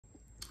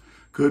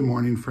Good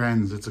morning,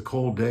 friends. It's a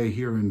cold day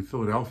here in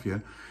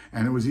Philadelphia,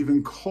 and it was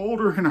even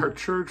colder in our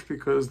church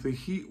because the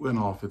heat went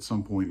off at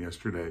some point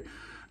yesterday.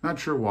 Not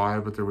sure why,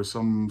 but there was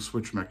some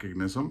switch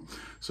mechanism.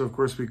 So of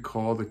course we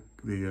called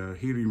the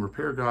heating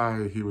repair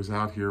guy. He was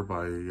out here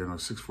by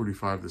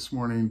 6:45 this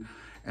morning,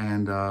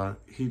 and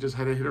he just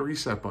had to hit a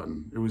reset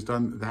button. It was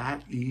done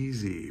that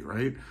easy,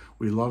 right?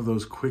 We love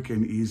those quick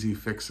and easy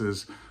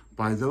fixes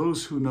by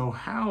those who know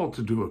how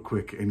to do a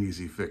quick and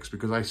easy fix,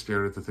 because I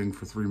stared at the thing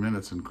for 3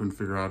 minutes and couldn't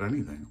figure out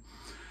anything.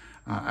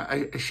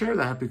 I share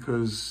that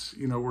because,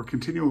 we're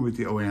continuing with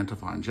the O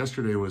antiphons.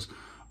 Yesterday was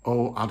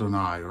O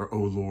Adonai, or O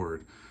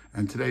Lord,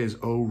 and today is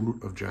O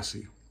root of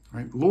Jessie,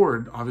 right?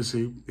 Lord,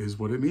 obviously, is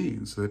what it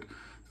means, that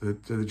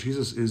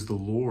Jesus is the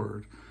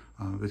Lord,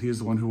 that he is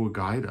the one who will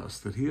guide us,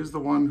 that he is the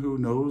one who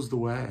knows the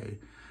way.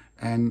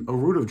 And a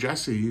root of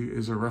Jessie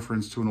is a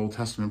reference to an Old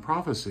Testament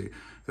prophecy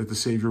that the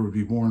Savior would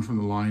be born from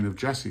the line of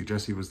Jessie.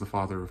 Jessie was the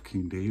father of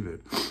King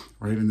David,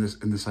 right? And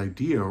this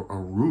idea, a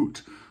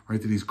root,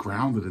 right, that he's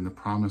grounded in the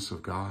promise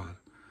of God.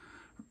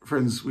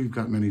 Friends, we've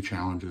got many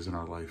challenges in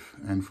our life,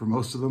 and for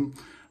most of them,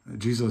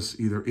 Jesus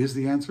either is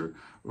the answer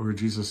or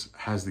Jesus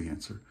has the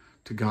answer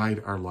to guide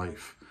our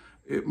life.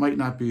 It might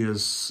not be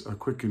as a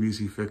quick and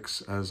easy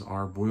fix as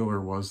our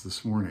boiler was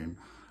this morning,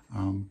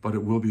 but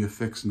it will be a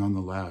fix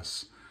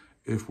nonetheless,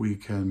 if we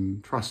can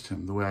trust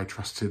him the way I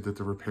trusted that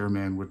the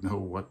repairman would know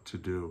what to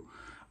do.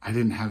 I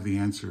didn't have the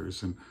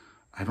answers, and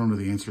I don't know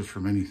the answers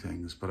for many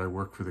things, but I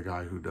work for the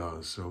guy who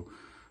does. So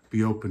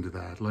be open to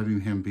that,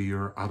 letting him be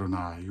your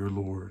Adonai, your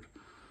Lord,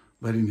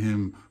 letting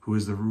him, who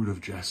is the root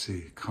of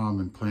Jessie, come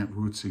and plant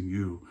roots in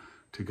you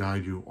to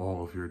guide you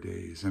all of your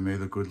days. And may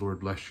the good Lord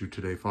bless you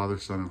today, Father,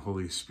 Son, and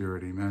Holy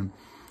Spirit. Amen.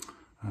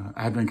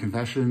 Advent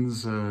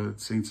Confessions,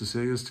 St.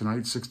 Cecilia's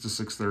tonight, 6 to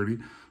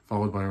 6:30,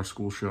 followed by our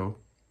school show.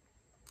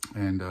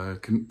 And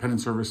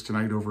penance service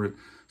tonight over at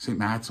St.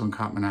 Matt's on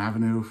Cotman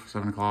Avenue,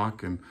 7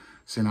 o'clock, and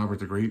St. Albert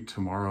the Great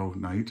tomorrow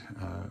night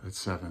at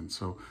 7.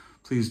 So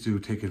please do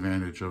take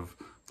advantage of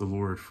the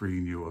Lord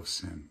freeing you of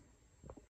sin.